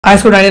I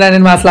scored 99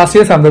 in maths last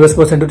year, so I'm the best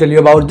person to tell you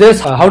about this.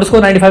 How to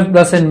score 95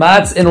 plus in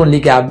maths in only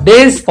gap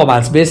days. For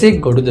maths basic,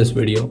 go to this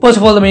video. First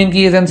of all, the main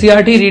key is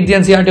NCERT. Read the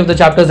NCERT of the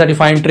chapters that you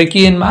find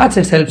tricky in maths.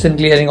 It helps in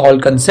clearing all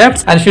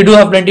concepts. And if you do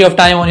have plenty of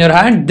time on your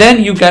hand,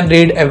 then you can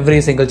read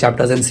every single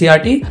chapter's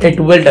NCERT. It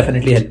will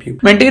definitely help you.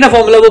 Maintain a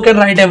formula book and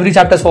write every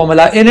chapter's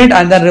formula in it,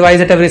 and then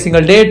revise it every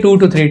single day 2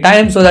 to 3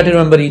 times so that you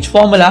remember each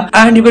formula.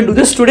 And you can do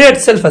this today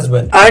itself as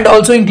well. And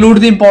also include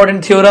the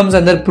important theorems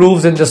and their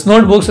proofs in this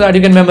notebook so that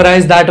you can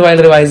memorize that while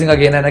revising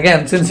again and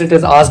again, since it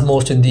is asked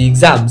most in the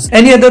exams.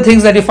 Any other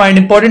things that you find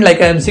important, like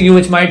an MCQ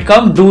which might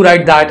come, do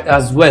write that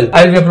as well.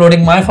 I will be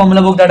uploading my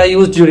formula book that I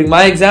used during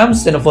my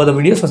exams in a further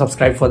video, so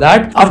subscribe for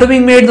that. After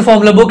being made the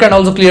formula book and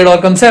also cleared all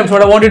concepts,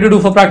 what I want you to do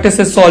for practice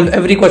is solve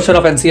every question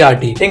of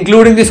NCERT,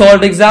 including the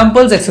solved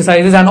examples,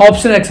 exercises and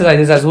optional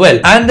exercises as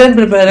well. And then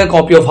prepare a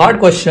copy of hard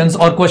questions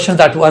or questions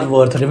that are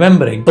worth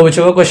remembering. So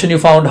whichever question you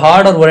found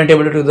hard or weren't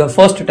able to do the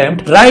first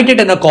attempt, write it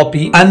in a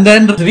copy and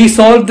then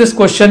resolve this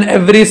question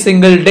every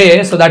single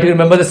day so that you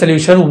remember the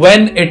solution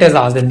when it is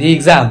asked in the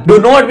exam. Do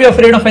not be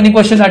afraid of any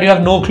question that you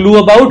have no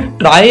clue about.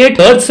 Try it,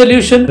 search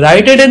solution,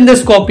 write it in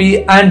this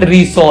copy and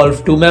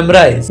resolve to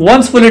memorize.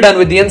 Once fully done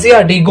with the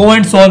NCERT, go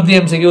and solve the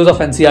MCQs of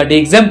NCERT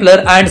Exemplar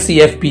and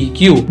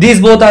CFPQ.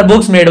 These both are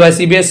books made by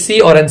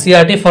CBSE or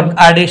NCERT for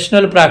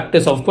additional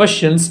practice of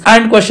questions,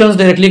 and questions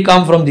directly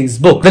come from these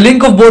books. The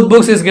link of both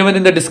books is given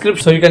in the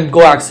description, so you can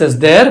go access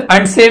there.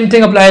 And same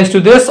thing applies to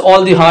this.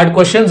 All the hard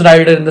questions,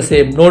 write it in the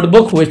same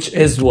notebook, which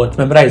is worth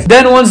memorizing.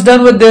 Then once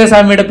done with this,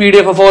 I made a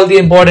PDF of all the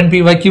important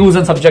PYQs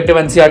and subjective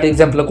NCERT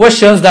exemplar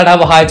questions that have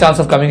a high chance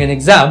of coming in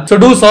exam. So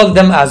do solve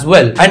them as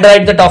well and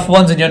write the tough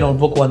ones in your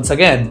notebook once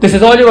again. This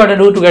is all you got to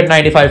do to get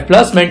 95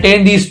 plus.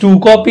 Maintain these 2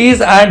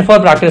 copies and for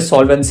practice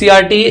solve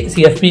NCERT,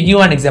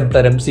 CFPQ and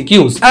exemplar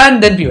MCQs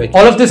and then PYQ.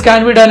 All of this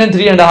can be done in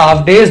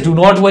 3.5 days. Do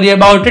not worry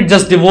about it.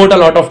 Just devote a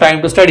lot of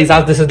time to studies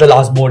as this is the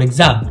last board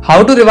exam.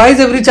 How to revise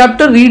every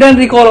chapter? Read and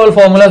recall all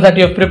formulas that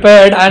you have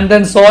prepared and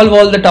then solve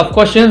all the tough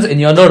questions in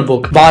your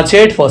notebook. March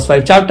 8, first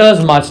 5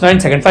 chapters, March 9,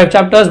 second 5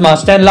 chapters,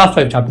 March 10, last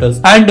 5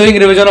 chapters, and doing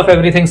revision of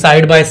everything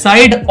side by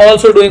side,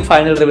 also doing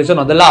final revision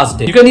on the last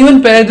day. You can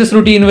even pair this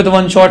routine with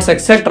one shots,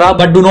 etc.,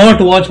 but do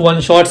not watch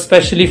one shot,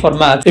 especially for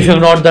maths, if you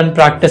have not done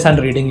practice and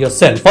reading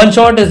yourself. One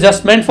shot is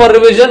just meant for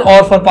revision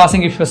or for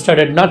passing if you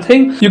studied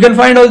nothing. You can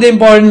find all the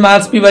important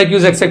maths,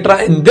 PYQs,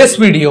 etc. in this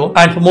video,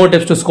 and for more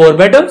tips to score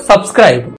better, subscribe.